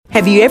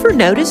Have you ever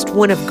noticed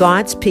one of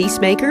God's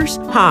peacemakers?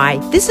 Hi,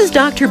 this is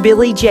Dr.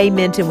 Billy J.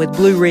 Minton with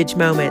Blue Ridge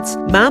Moments.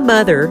 My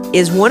mother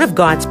is one of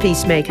God's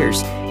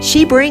peacemakers.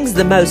 She brings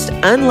the most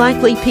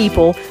unlikely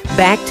people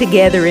back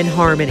together in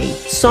harmony.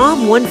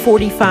 Psalm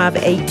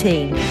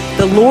 145:18.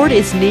 The Lord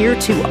is near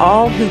to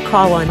all who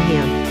call on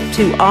Him,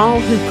 to all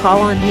who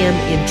call on Him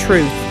in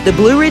truth. The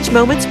Blue Ridge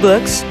Moments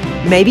books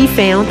may be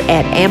found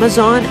at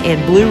Amazon and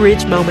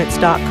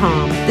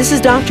BlueRidgeMoments.com. This is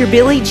Dr.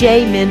 Billy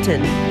J.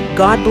 Minton.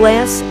 God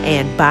bless,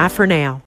 and bye for now.